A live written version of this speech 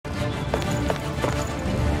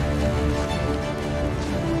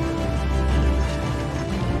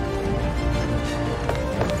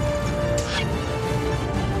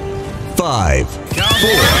5, 4,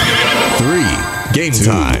 3, game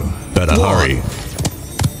time. Better hurry.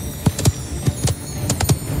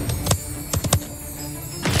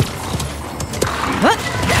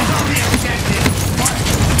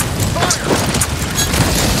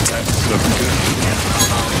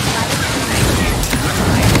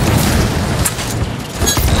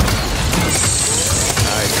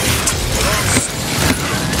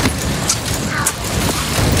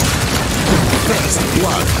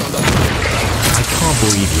 Blood. I can't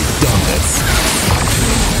believe you've done this.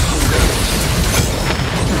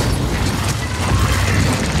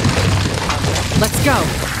 Let's go.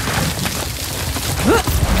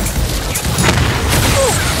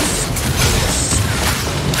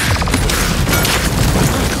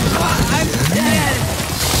 I'm dead.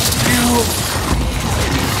 No.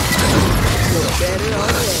 Feel better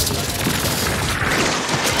already.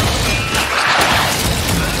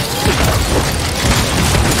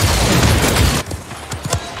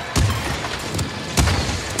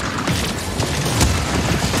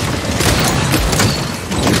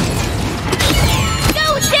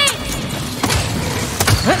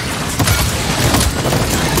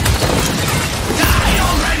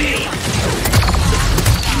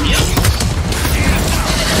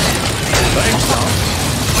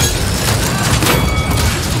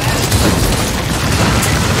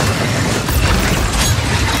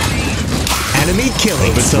 Enemy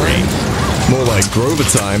killing spree. More like Grover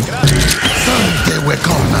time.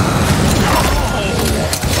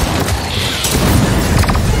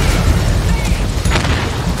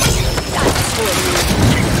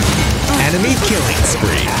 Enemy killing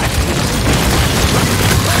spree.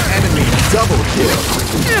 Enemy double kill.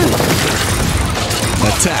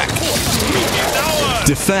 Attack.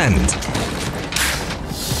 Defend.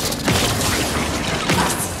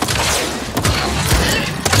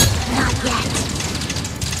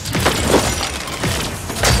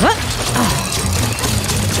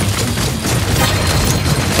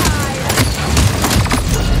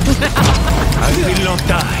 I will not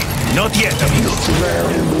die. Not yet, amigo.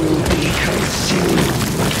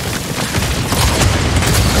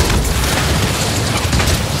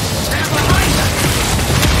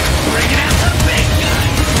 Bring out the big gun.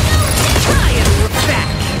 Try and look back.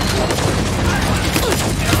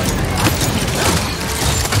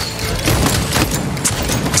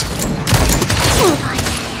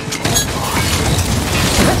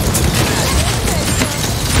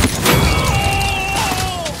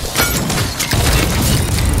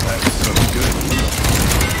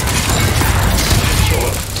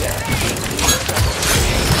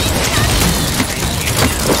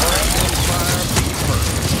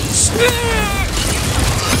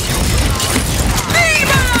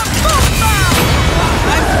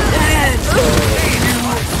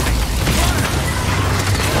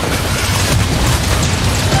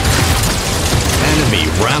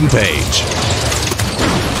 Rampage.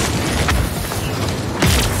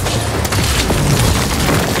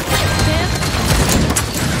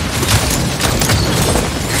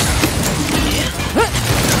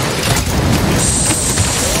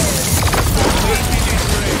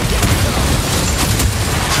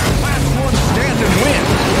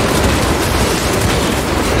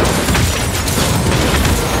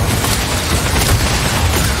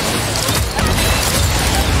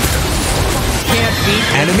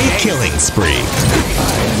 Enemy killing spree.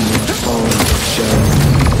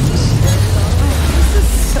 This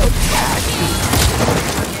is so tacky.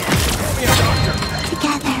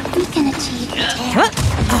 Together we can achieve it.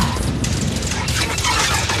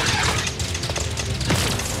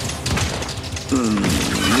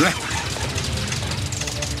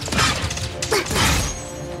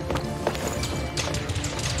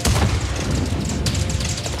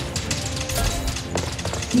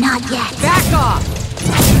 Not yet. Back off.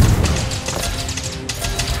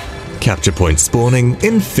 Capture point spawning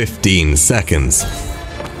in 15 seconds.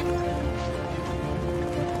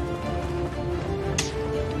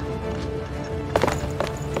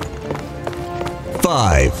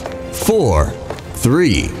 Five, 4,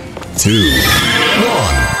 3, 2, 1.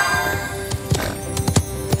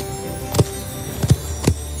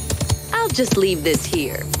 I'll just leave this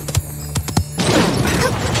here.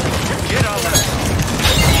 Get on that.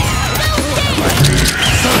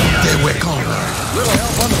 Little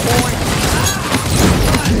help on the point.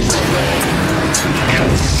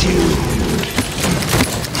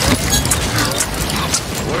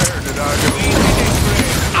 Where did I go?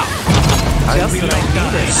 I will not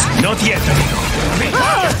die. Not yet, amigo.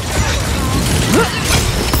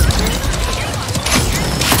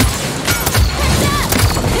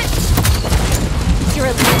 You're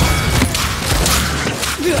a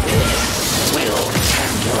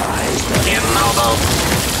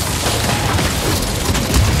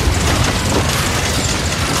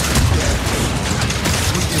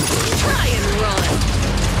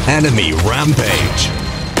Enemy rampage.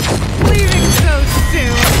 Leaving so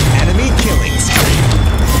soon. Enemy killing spree.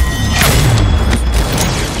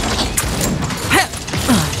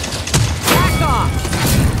 Back off.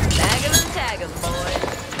 Tag 'em and tag 'em, boy.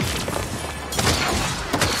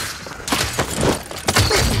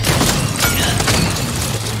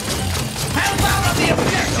 Help out on the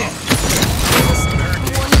objective!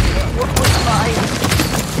 What was mine?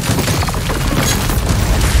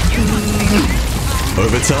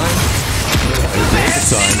 Overtime.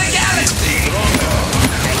 Overtime.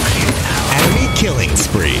 Enemy killing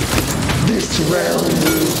spree. This realm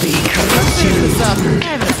will be Clear this up. I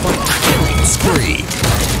have an appointment. Killing spree.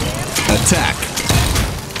 Attack.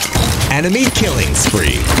 Enemy killing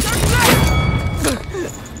spree.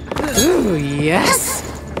 Ooh, yes.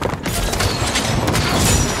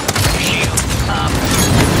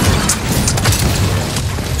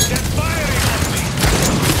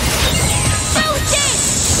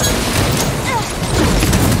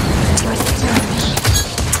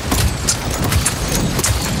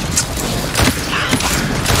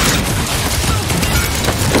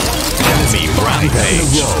 Enemy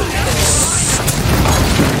rampage.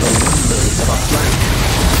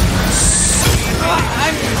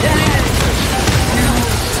 I'm dead.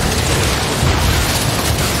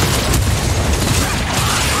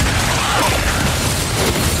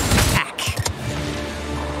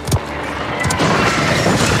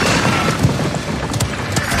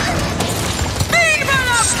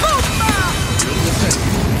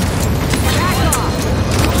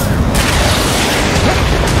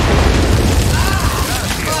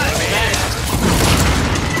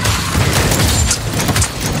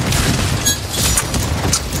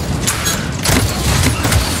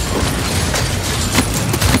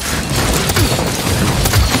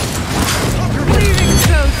 Leaving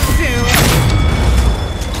so soon.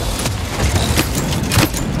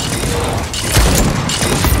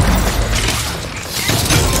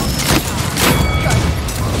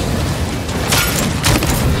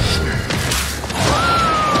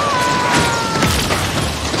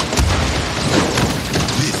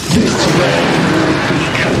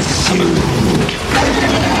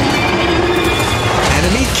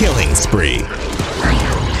 Enemy killing spree.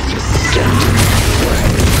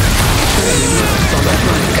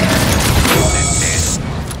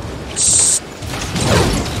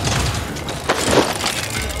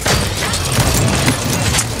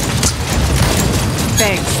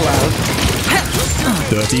 Thanks, love.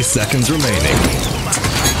 30 seconds remaining.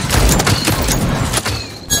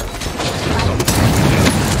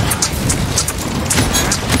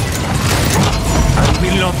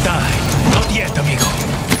 Will not die. Not yet, amigo.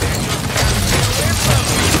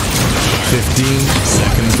 15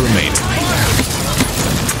 seconds remaining.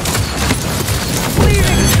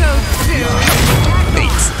 Leaving so soon.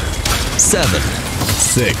 8, 7,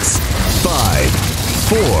 6, 5,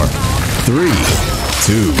 4, 3,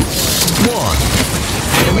 2, 1.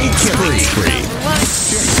 Enemy killing spree.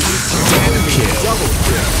 Double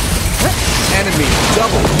kill. Enemy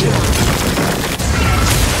double kill.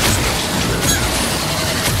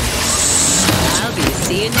 I'll be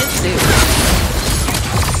seeing you soon.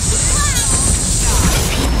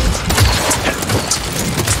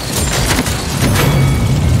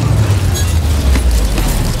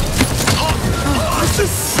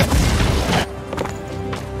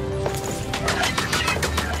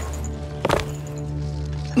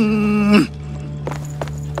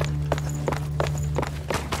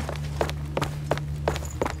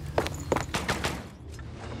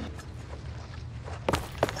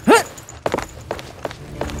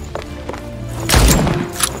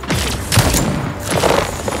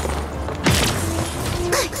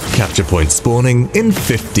 Capture point spawning in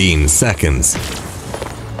 15 seconds.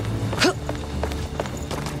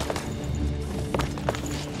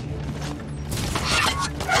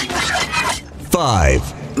 5,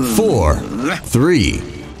 4, 3,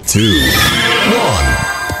 2, 1.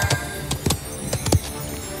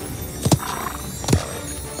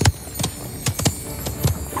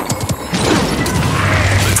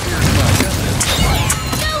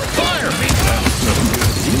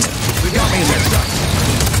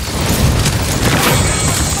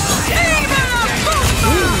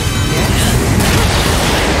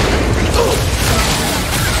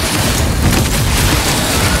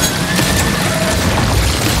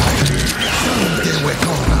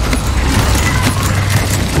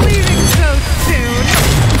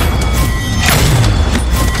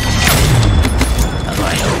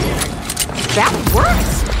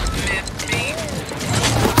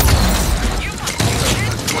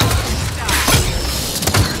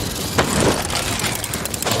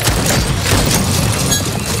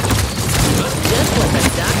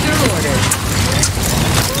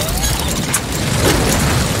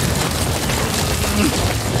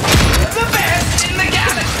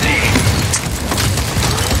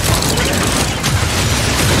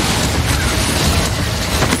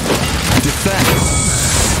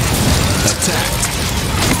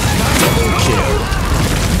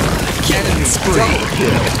 spree.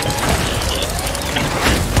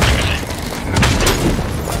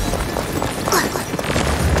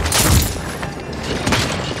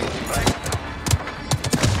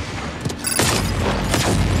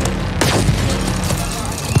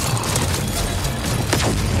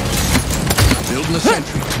 Building a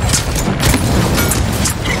sentry.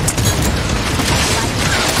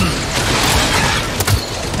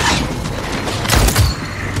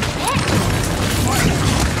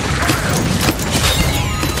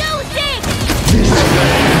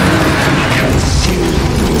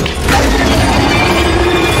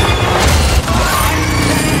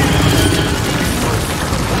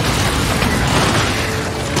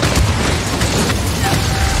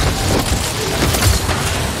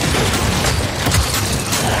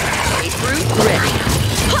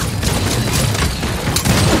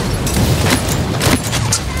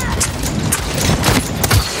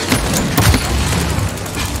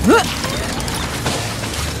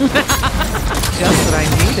 Just what I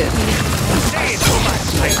needed.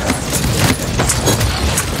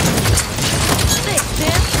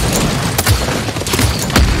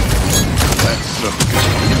 That's some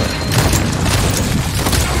good.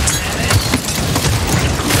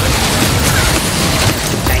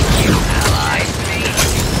 Thank you, ally.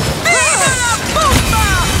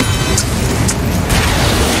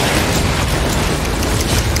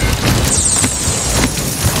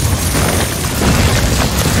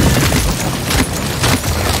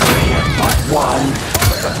 1.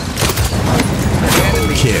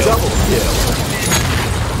 Kill. Double kill.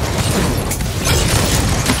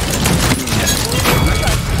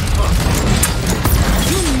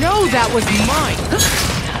 You know that was mine.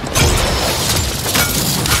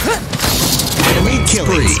 Enemy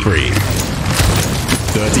killing spree.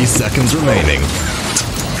 30 seconds remaining.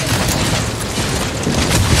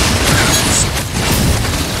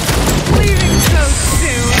 Leaving so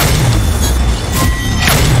soon.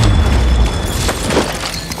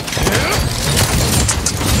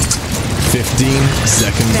 Fifteen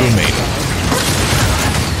seconds remaining.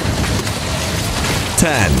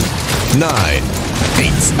 10, 9, 8,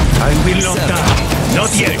 I will not die. Not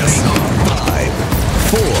yet, amigo. 5,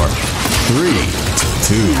 4, 3,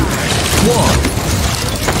 2, 1.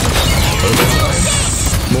 Overtime.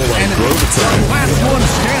 More like overtime. Last one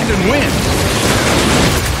stand and win.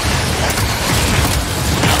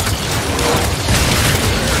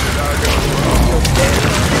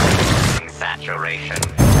 Saturation.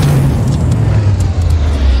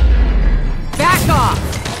 Back off.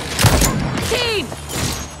 Team.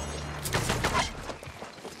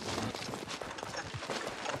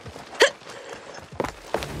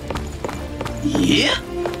 Yeah.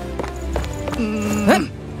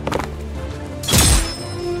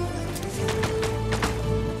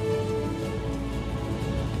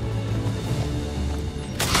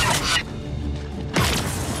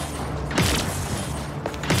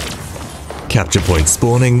 Capture point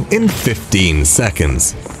spawning in 15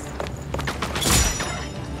 seconds.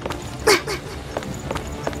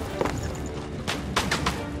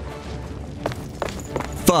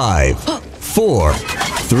 5, 4,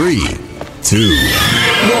 3, 2,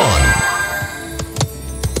 1.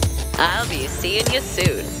 I'll be seeing you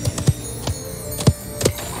soon.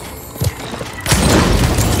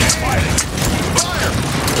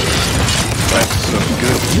 That's some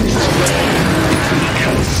good.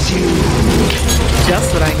 Just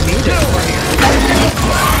what I needed.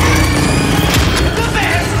 The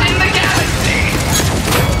best in the galaxy!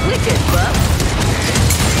 Wicked, Buff.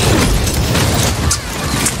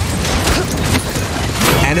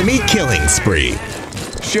 Enemy killing spree.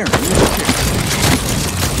 Sharon.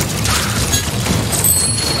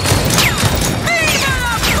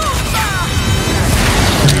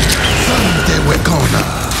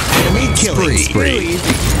 Enemy killing spree.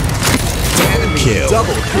 Kill.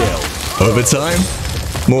 Double kill. Overtime?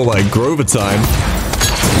 More like Grover time.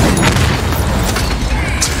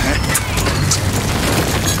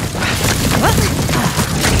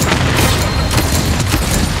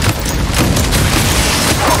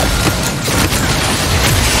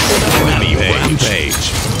 Enemy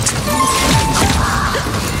rampage.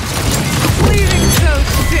 Leaving so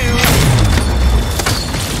soon.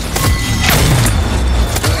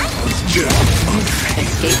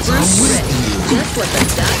 Escape room ready. Just what the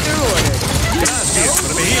doctor ordered.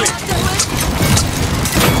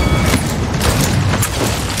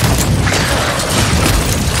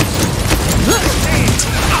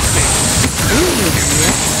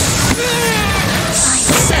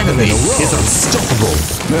 Enemy is unstoppable.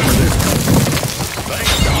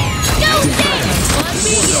 One begin.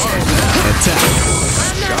 Attack.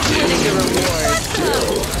 I'm not getting a reward.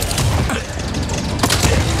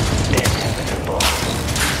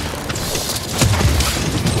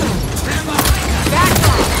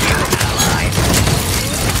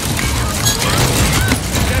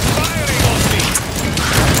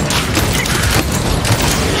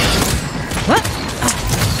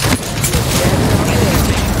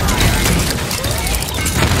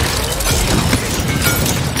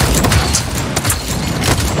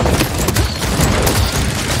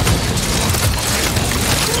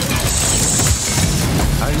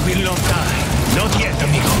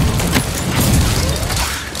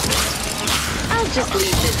 Let's just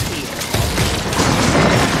leave this here.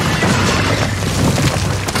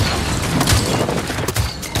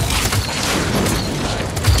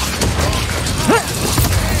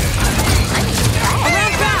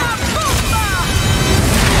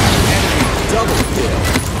 Double kill.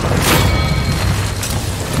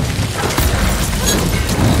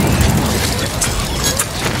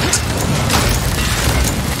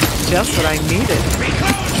 Just what I needed.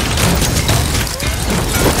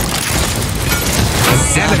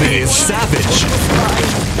 Savage.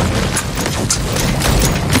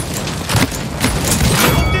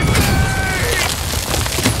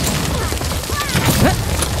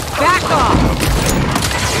 Back off!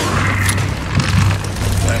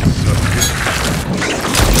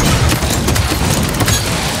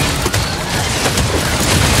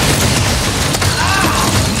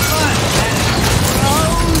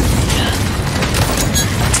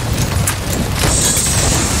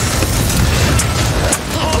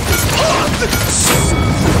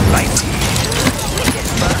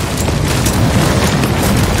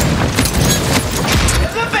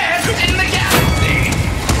 The best in the galaxy!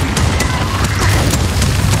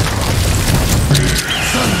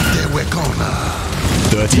 Sunday we're gonna.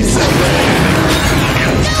 30 seconds.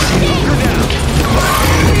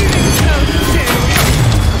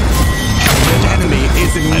 The enemy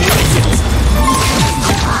is immediate.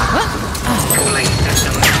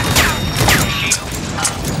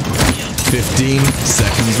 15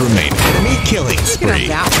 seconds remain. Enemy killing You can have spree.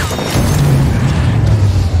 that one.